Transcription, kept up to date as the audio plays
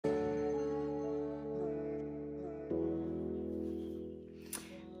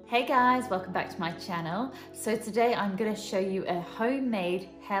Hey guys, welcome back to my channel. So today I'm going to show you a homemade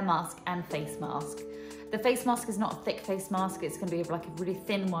hair mask and face mask. The face mask is not a thick face mask, it's going to be like a really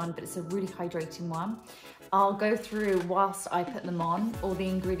thin one, but it's a really hydrating one. I'll go through whilst I put them on, all the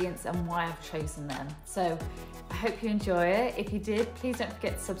ingredients and why I've chosen them. So I hope you enjoy it. If you did, please don't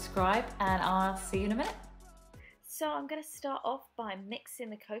forget to subscribe and I'll see you in a minute. So I'm going to start off by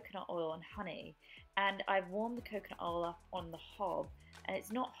mixing the coconut oil and honey, and I've warmed the coconut oil up on the hob. And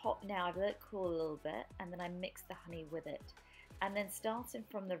it's not hot now, I've let it cool a little bit, and then I mix the honey with it. And then starting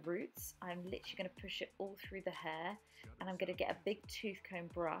from the roots, I'm literally going to push it all through the hair, and I'm going to get a big tooth comb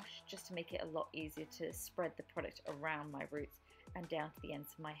brush just to make it a lot easier to spread the product around my roots and down to the ends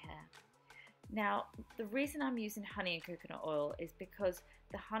of my hair. Now, the reason I'm using honey and coconut oil is because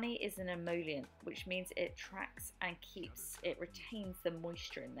the honey is an emollient, which means it tracks and retains the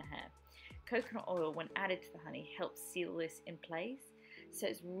moisture in the hair. Coconut oil, when added to the honey, helps seal this in place. So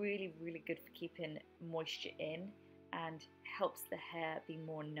it's really, really good for keeping moisture in and helps the hair be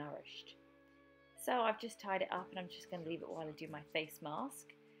more nourished. So I've just tied it up and I'm just going to leave it while I do my face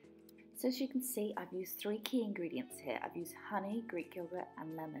mask. So as you can see, I've used 3 key ingredients here. I've used honey, Greek yogurt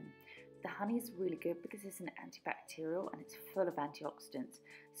and lemon. The honey is really good because it's an antibacterial and it's full of antioxidants.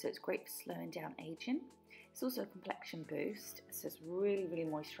 So it's great for slowing down aging. It's also a complexion boost, so it's really, really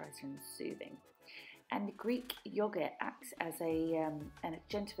moisturising and soothing. And the Greek yogurt acts as a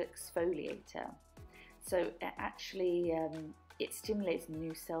gentle exfoliator. So it actually it stimulates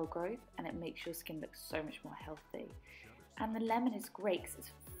new cell growth and it makes your skin look so much more healthy. And the lemon is great because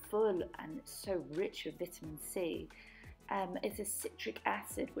it's full and it's so rich with vitamin C. It's a citric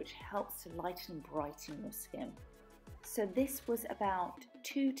acid which helps to lighten and brighten your skin. So this was about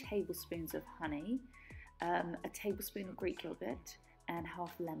 2 tablespoons of honey, a tablespoon of Greek yogurt and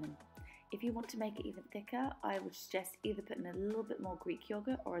half lemon. If you want to make it even thicker, I would suggest either putting a little bit more Greek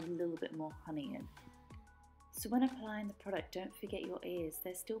yogurt or a little bit more honey in. So when applying the product, don't forget your ears.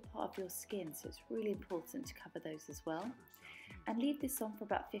 They're still part of your skin, so it's really important to cover those as well. And leave this on for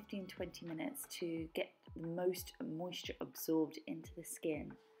about 15-20 minutes to get the most moisture absorbed into the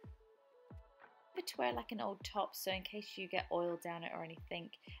skin. To wear like an old top, so in case you get oil down it or anything,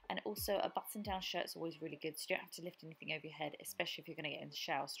 and also a button down shirt is always really good, so you don't have to lift anything over your head, especially if you're going to get in the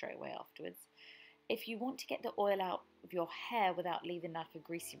shower straight away afterwards. If you want to get the oil out of your hair without leaving like a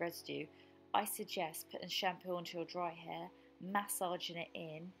greasy residue, I suggest putting shampoo onto your dry hair, massaging it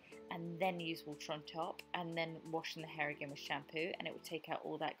in, and then use water on top, and then washing the hair again with shampoo, and it will take out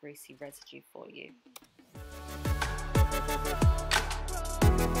all that greasy residue for you.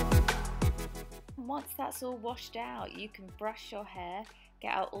 Once that's all washed out, you can brush your hair,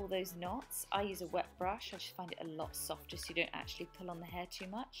 get out all those knots. I use a wet brush, I just find it a lot softer so you don't actually pull on the hair too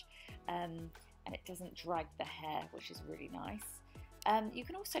much, and it doesn't drag the hair, which is really nice. You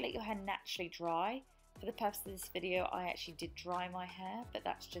can also let your hair naturally dry. For the purpose of this video, I actually did dry my hair, but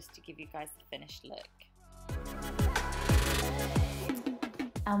that's just to give you guys the finished look.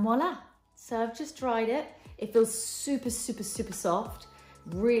 And voila! So I've just dried it. It feels super, super, super soft.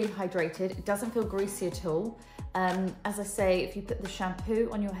 Really hydrated. It doesn't feel greasy at all. As I say, if you put the shampoo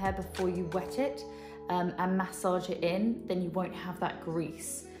on your hair before you wet it and massage it in, then you won't have that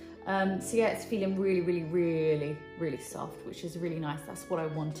grease. So yeah, it's feeling really, really, really, really soft, which is really nice. That's what I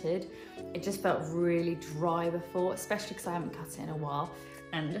wanted. It just felt really dry before, especially because I haven't cut it in a while.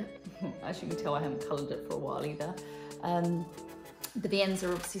 And as you can tell, I haven't coloured it for a while either. The ends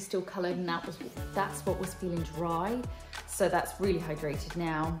are obviously still coloured, and that's what was feeling dry. So that's really hydrated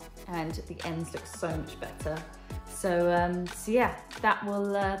now, and the ends look so much better. So yeah, that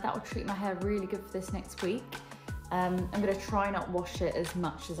will treat my hair really good for this next week. I'm going to try not wash it as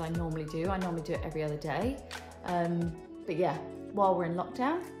much as I normally do. I normally do it every other day. But yeah, while we're in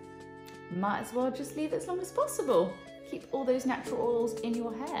lockdown, might as well just leave it as long as possible. Keep all those natural oils in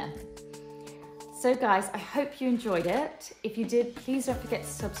your hair. So guys, I hope you enjoyed it. If you did, please don't forget to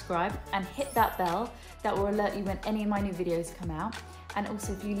subscribe and hit that bell. That will alert you when any of my new videos come out. And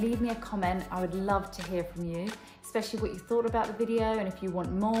also, if you leave me a comment, I would love to hear from you, especially what you thought about the video, and if you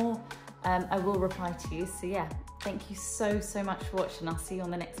want more, I will reply to you. So yeah, thank you so, so much for watching. I'll see you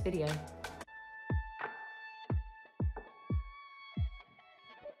on the next video.